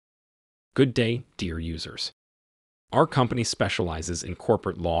Good day, dear users. Our company specializes in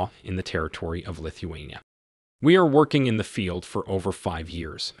corporate law in the territory of Lithuania. We are working in the field for over 5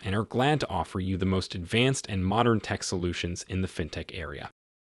 years and are glad to offer you the most advanced and modern tech solutions in the fintech area.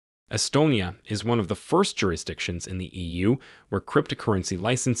 Estonia is one of the first jurisdictions in the EU where cryptocurrency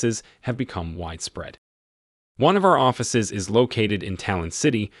licenses have become widespread. One of our offices is located in Tallinn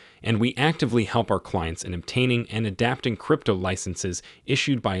City, and we actively help our clients in obtaining and adapting crypto licenses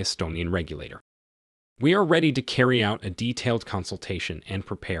issued by Estonian regulator. We are ready to carry out a detailed consultation and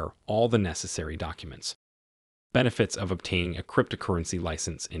prepare all the necessary documents. Benefits of obtaining a cryptocurrency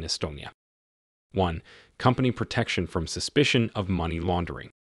license in Estonia. 1. Company protection from suspicion of money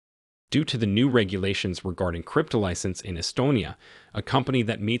laundering. Due to the new regulations regarding crypto license in Estonia, a company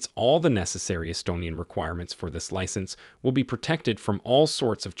that meets all the necessary Estonian requirements for this license will be protected from all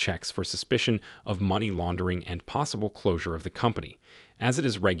sorts of checks for suspicion of money laundering and possible closure of the company, as it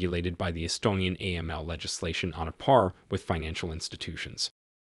is regulated by the Estonian AML legislation on a par with financial institutions.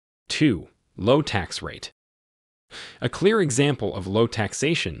 2. Low tax rate. A clear example of low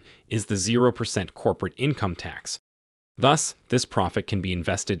taxation is the 0% corporate income tax. Thus, this profit can be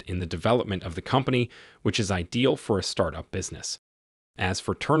invested in the development of the company, which is ideal for a startup business. As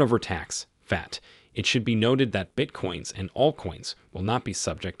for turnover tax, VAT, it should be noted that bitcoins and altcoins will not be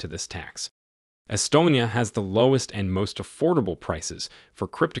subject to this tax. Estonia has the lowest and most affordable prices for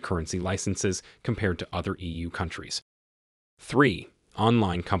cryptocurrency licenses compared to other EU countries. 3.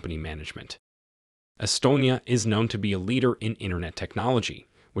 Online company management. Estonia is known to be a leader in internet technology,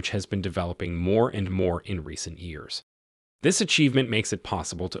 which has been developing more and more in recent years. This achievement makes it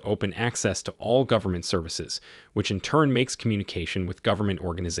possible to open access to all government services, which in turn makes communication with government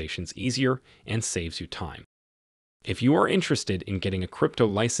organizations easier and saves you time. If you are interested in getting a crypto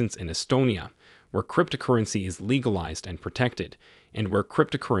license in Estonia, where cryptocurrency is legalized and protected, and where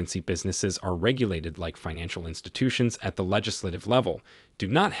cryptocurrency businesses are regulated like financial institutions at the legislative level, do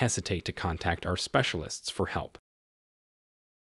not hesitate to contact our specialists for help.